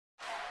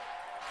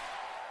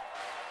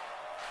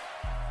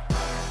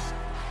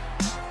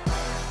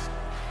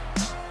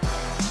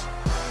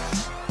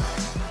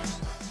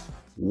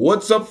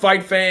What's up,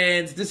 fight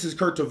fans? This is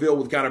Kurt DeVille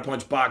with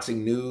Counterpunch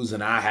Boxing News,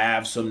 and I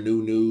have some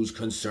new news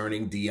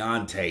concerning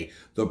Deontay,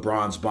 the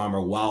Bronze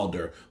Bomber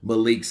Wilder,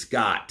 Malik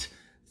Scott,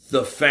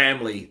 the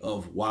family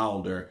of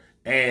Wilder,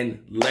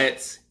 and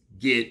let's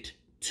get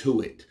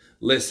to it.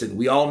 Listen,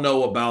 we all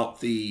know about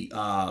the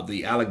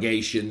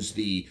allegations,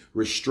 the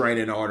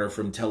restraining order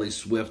from Taylor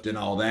Swift and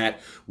all that.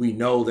 We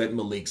know that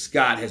Malik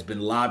Scott has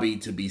been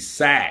lobbied to be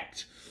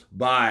sacked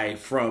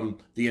from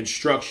the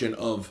instruction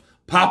of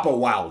Papa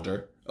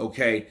Wilder.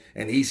 Okay,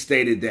 and he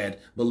stated that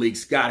Malik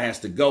Scott has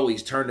to go.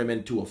 He's turned him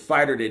into a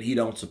fighter that he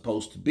don't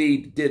supposed to be.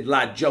 Did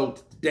lie, Joe,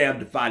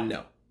 damned if I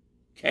know.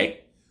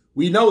 Okay,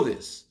 we know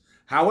this.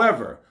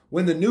 However,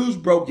 when the news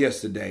broke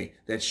yesterday,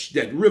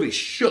 that really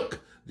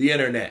shook the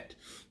internet.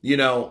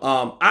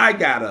 I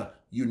got a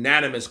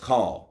unanimous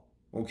call,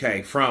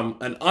 okay, from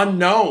an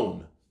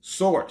unknown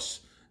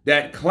source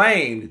that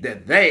claimed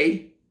that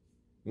they,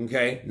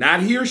 okay,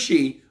 not he or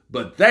she,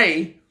 but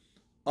they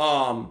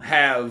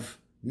have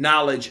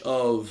knowledge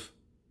of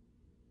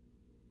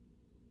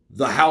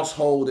the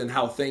household and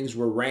how things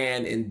were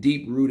ran and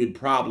deep-rooted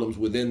problems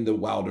within the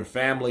Wilder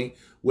family,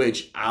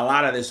 which a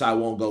lot of this I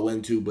won't go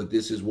into, but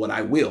this is what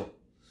I will.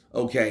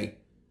 Okay.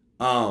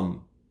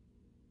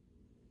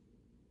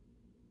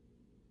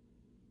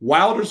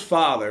 Wilder's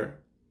father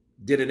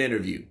did an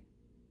interview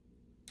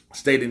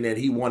stating that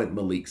he wanted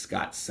Malik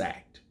Scott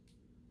sacked.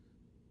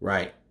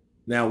 Right?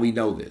 Now we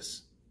know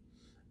this.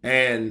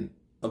 And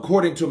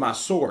according to my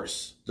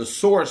source, the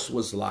source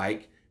was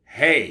like,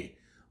 hey,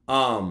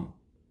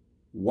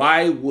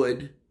 why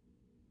would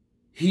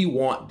he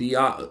want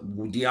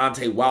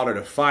Deontay Wilder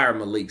to fire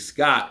Malik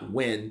Scott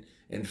when,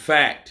 in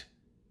fact,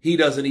 he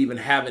doesn't even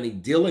have any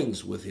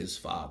dealings with his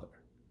father?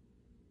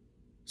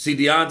 See,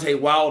 Deontay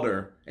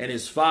Wilder and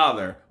his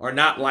father are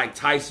not like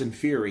Tyson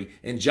Fury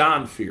and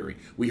John Fury.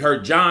 We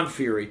heard John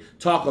Fury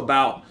talk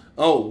about,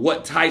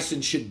 what Tyson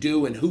should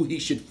do and who he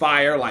should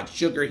fire, like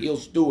Sugar Hill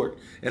Stewart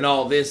and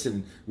all this.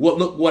 And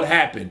look what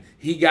happened.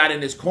 He got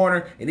in his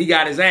corner and he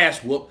got his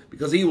ass whooped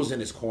because he was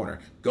in his corner.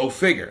 Go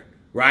figure,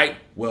 right?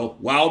 Well,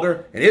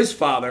 Wilder and his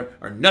father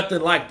are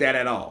nothing like that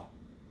at all.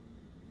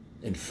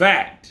 In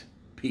fact,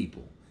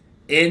 people,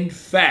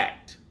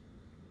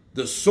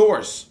 the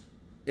source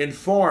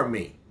informed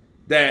me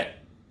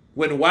that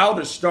when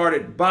Wilder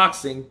started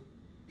boxing,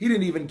 he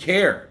didn't even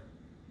care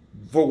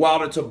for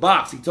Wilder to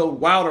box. He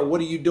told Wilder,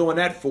 what are you doing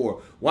that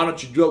for? Why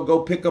don't you go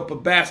pick up a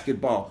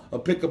basketball or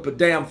pick up a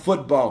damn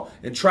football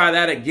and try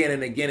that again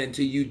and again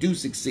until you do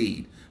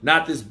succeed?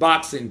 Not this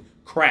boxing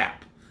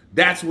crap.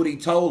 That's what he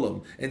told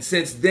him. And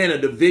since then, a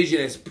division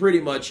is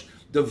pretty much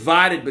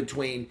divided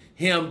between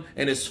him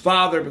and his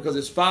father because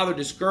his father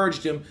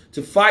discouraged him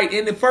to fight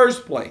in the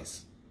first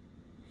place.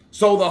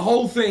 So the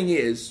whole thing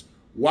is,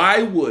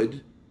 why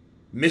would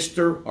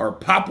Mr. or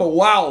Papa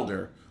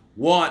Wilder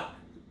want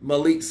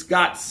Malik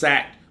Scott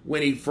sacked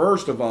when he,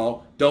 first of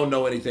all, don't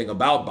know anything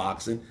about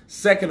boxing?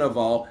 Second of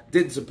all,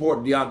 didn't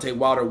support Deontay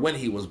Wilder when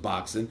he was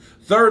boxing.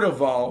 Third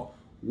of all,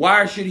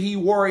 why should he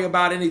worry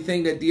about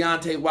anything that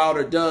Deontay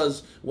Wilder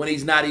does when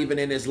he's not even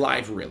in his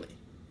life, really?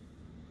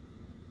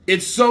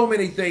 It's so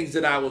many things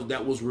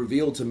that was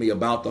revealed to me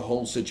about the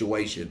whole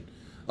situation,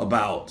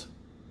 about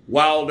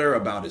Wilder,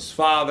 about his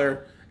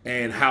father,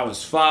 and how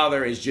his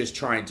father is just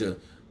trying to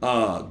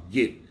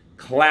get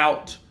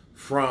clout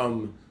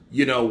from,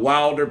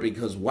 Wilder,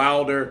 because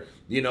Wilder,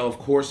 of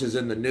course, is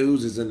in the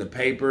news, is in the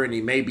paper, and he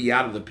may be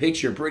out of the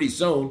picture pretty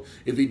soon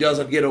if he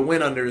doesn't get a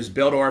win under his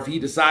belt or if he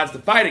decides to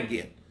fight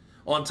again.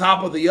 On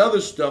top of the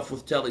other stuff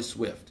with Taylor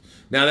Swift.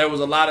 Now, there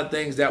was a lot of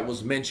things that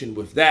was mentioned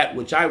with that,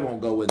 which I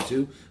won't go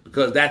into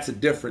because that's a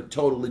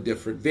totally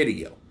different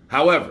video.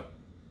 However,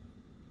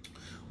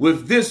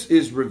 with this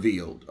is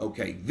revealed,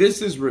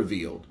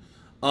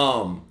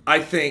 I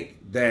think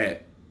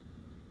that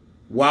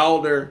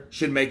Wilder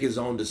should make his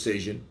own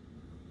decision.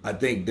 I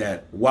think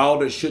that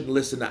Wilder shouldn't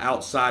listen to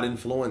outside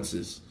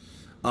influences.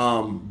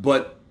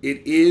 But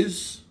it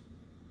is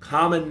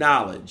common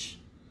knowledge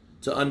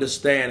to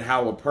understand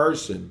how a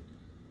person,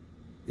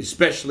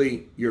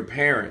 especially your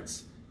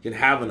parents, can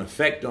have an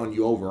effect on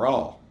you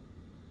overall.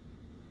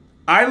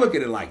 I look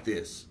at it like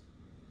this.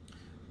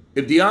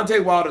 If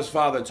Deontay Wilder's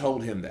father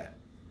told him that,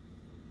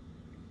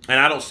 and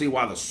I don't see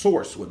why the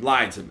source would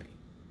lie to me,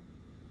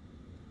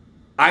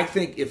 I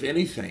think if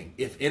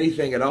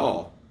anything at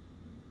all,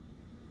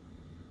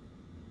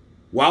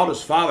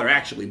 Wilder's father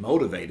actually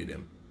motivated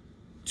him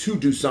to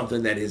do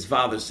something that his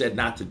father said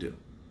not to do.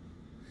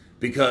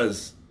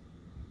 Because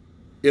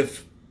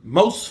if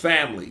most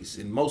families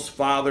and most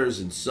fathers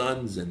and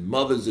sons and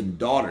mothers and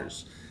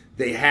daughters,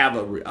 they have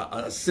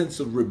a sense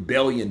of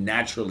rebellion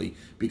naturally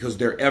because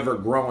they're ever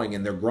growing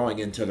and they're growing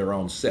into their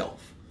own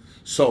self.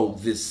 So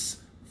this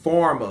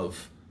form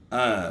of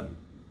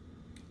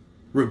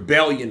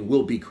rebellion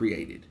will be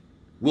created,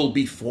 will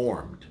be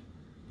formed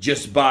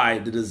just by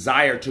the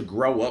desire to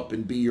grow up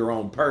and be your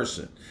own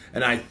person.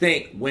 And I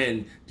think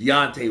when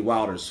Deontay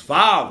Wilder's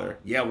father,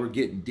 we're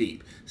getting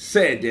deep,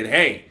 said that,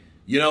 hey,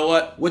 you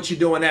know what you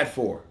doing that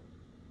for?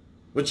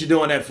 What you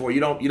doing that for?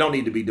 You don't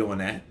need to be doing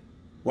that.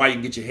 Why, you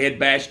can get your head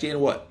bashed in?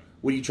 What?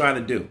 What are you trying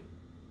to do?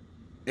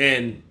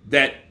 And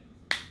that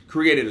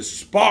created a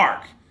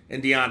spark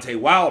in Deontay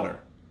Wilder.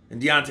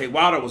 And Deontay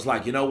Wilder was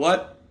like, you know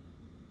what?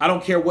 I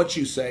don't care what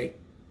you say.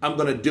 I'm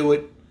going to do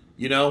it.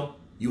 You know,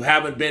 you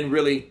haven't been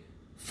really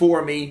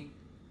for me,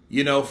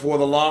 you know, for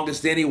the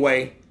longest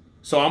anyway.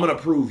 So I'm going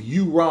to prove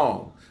you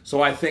wrong.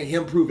 So I think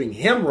him proving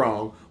him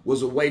wrong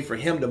was a way for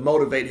him to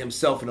motivate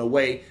himself in a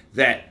way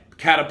that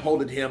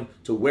catapulted him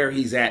to where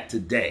he's at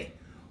today.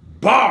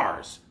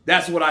 Bars.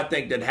 That's what I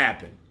think that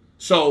happened.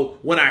 So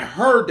when I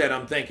heard that,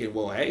 I'm thinking,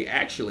 well, hey,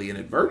 actually,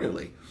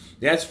 inadvertently,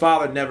 his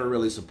father never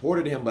really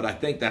supported him, but I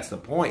think that's the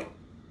point.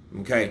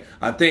 Okay,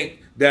 I think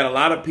that a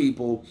lot of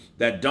people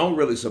that don't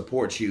really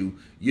support you,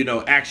 you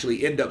know,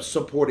 actually end up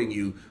supporting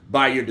you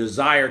by your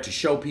desire to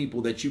show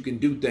people that you can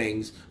do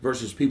things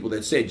versus people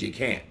that said you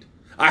can't.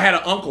 I had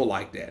an uncle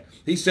like that.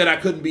 He said I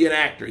couldn't be an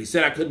actor. He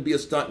said I couldn't be a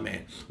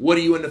stuntman. What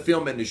are you in the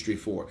film industry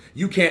for?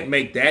 You can't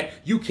make that.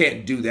 You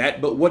can't do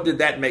that. But what did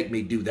that make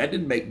me do? That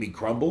didn't make me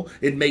crumble.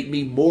 It made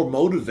me more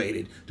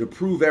motivated to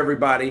prove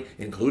everybody,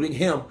 including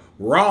him,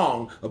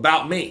 wrong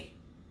about me.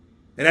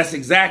 And that's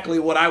exactly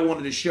what I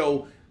wanted to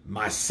show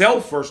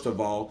myself, first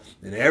of all,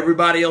 and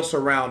everybody else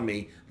around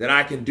me, that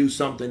I can do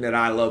something that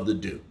I love to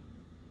do.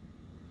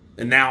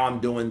 And now I'm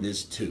doing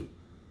this too.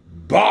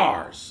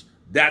 Bars.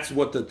 That's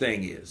what the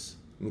thing is.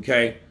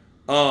 Okay.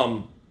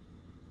 I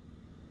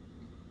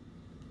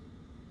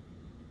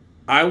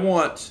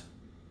want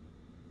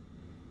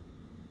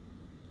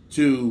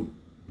to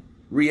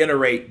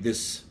reiterate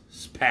this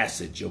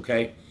passage,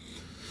 okay?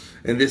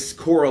 And this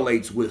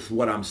correlates with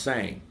what I'm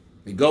saying.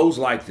 It goes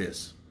like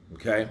this,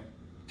 okay?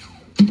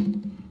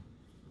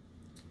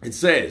 It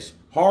says,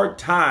 hard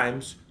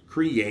times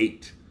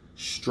create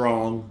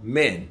strong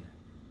men,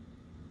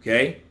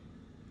 okay?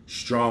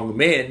 Strong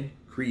men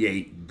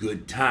create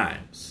good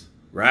times,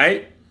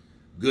 right?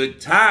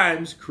 Good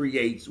times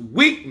creates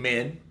weak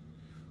men.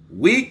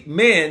 Weak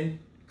men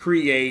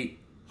create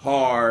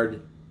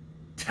hard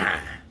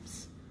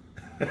times.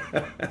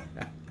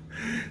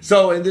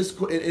 So in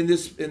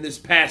this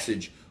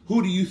passage,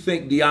 who do you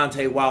think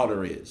Deontay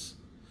Wilder is?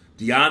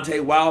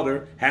 Deontay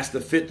Wilder has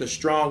to fit the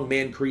strong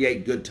men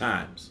create good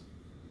times.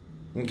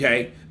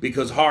 Okay?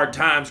 Because hard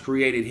times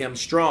created him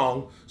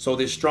strong, so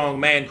this strong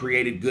man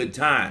created good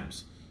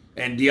times.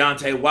 And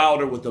Deontay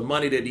Wilder, with the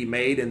money that he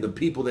made and the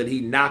people that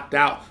he knocked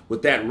out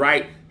with that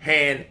right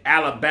hand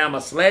Alabama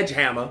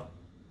sledgehammer,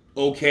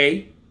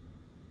 okay,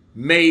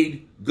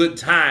 made good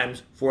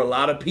times for a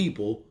lot of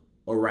people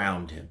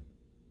around him.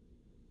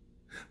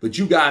 But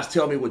you guys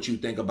tell me what you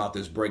think about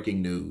this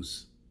breaking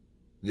news,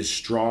 this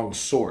strong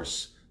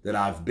source that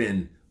I've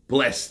been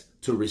blessed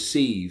to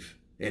receive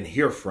and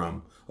hear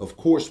from. Of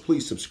course,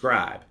 please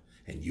subscribe.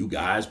 And you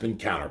guys been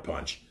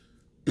Counterpunch.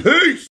 Peace!